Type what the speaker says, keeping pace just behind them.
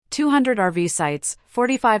200 RV sites,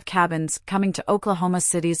 45 cabins coming to Oklahoma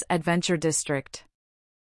City's Adventure District.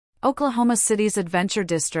 Oklahoma City's Adventure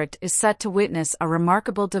District is set to witness a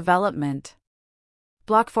remarkable development.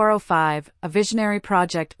 Block 405, a visionary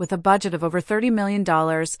project with a budget of over $30 million,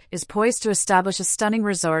 is poised to establish a stunning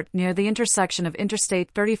resort near the intersection of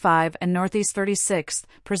Interstate 35 and Northeast 36th,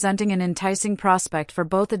 presenting an enticing prospect for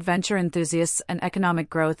both adventure enthusiasts and economic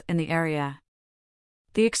growth in the area.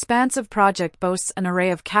 The expansive project boasts an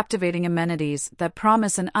array of captivating amenities that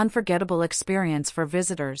promise an unforgettable experience for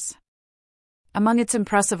visitors. Among its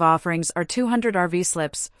impressive offerings are 200 RV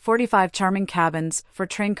slips, 45 charming cabins for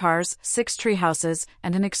train cars, 6 tree houses,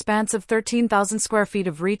 and an expansive 13,000 square feet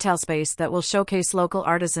of retail space that will showcase local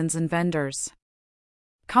artisans and vendors.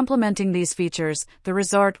 Complementing these features, the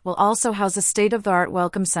resort will also house a state-of-the-art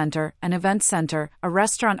welcome center, an event center, a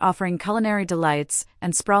restaurant offering culinary delights,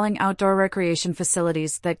 and sprawling outdoor recreation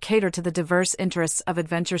facilities that cater to the diverse interests of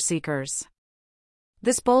adventure seekers.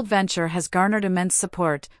 This bold venture has garnered immense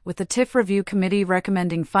support, with the TIF Review Committee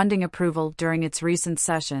recommending funding approval during its recent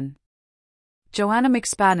session. Joanna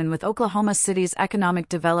McSpadden with Oklahoma City's Economic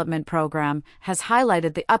Development Program has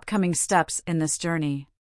highlighted the upcoming steps in this journey.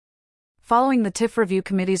 Following the TIF Review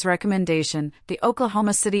Committee's recommendation, the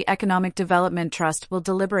Oklahoma City Economic Development Trust will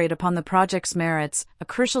deliberate upon the project's merits, a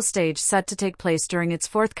crucial stage set to take place during its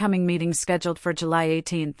forthcoming meeting scheduled for July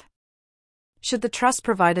 18. Should the trust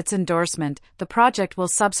provide its endorsement, the project will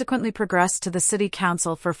subsequently progress to the City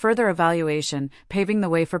Council for further evaluation, paving the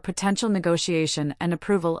way for potential negotiation and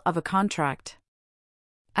approval of a contract.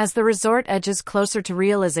 As the resort edges closer to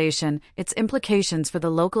realization, its implications for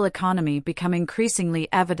the local economy become increasingly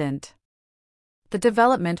evident. The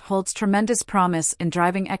development holds tremendous promise in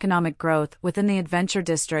driving economic growth within the Adventure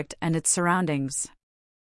District and its surroundings.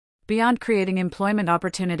 Beyond creating employment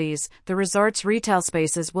opportunities, the resort's retail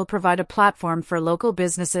spaces will provide a platform for local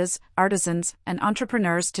businesses, artisans, and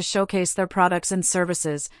entrepreneurs to showcase their products and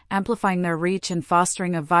services, amplifying their reach and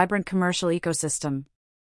fostering a vibrant commercial ecosystem.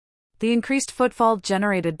 The increased footfall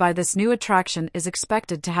generated by this new attraction is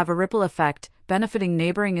expected to have a ripple effect, benefiting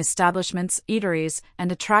neighboring establishments, eateries,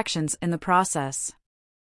 and attractions in the process.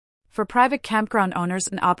 For private campground owners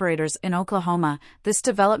and operators in Oklahoma, this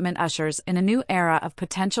development ushers in a new era of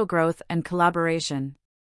potential growth and collaboration.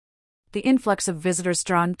 The influx of visitors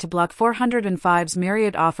drawn to Block 405's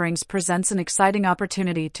myriad offerings presents an exciting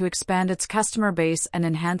opportunity to expand its customer base and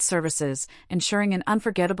enhance services, ensuring an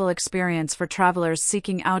unforgettable experience for travelers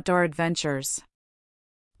seeking outdoor adventures.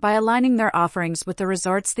 By aligning their offerings with the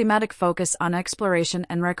resort's thematic focus on exploration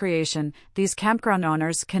and recreation, these campground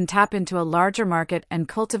owners can tap into a larger market and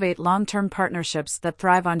cultivate long-term partnerships that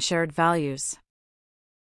thrive on shared values.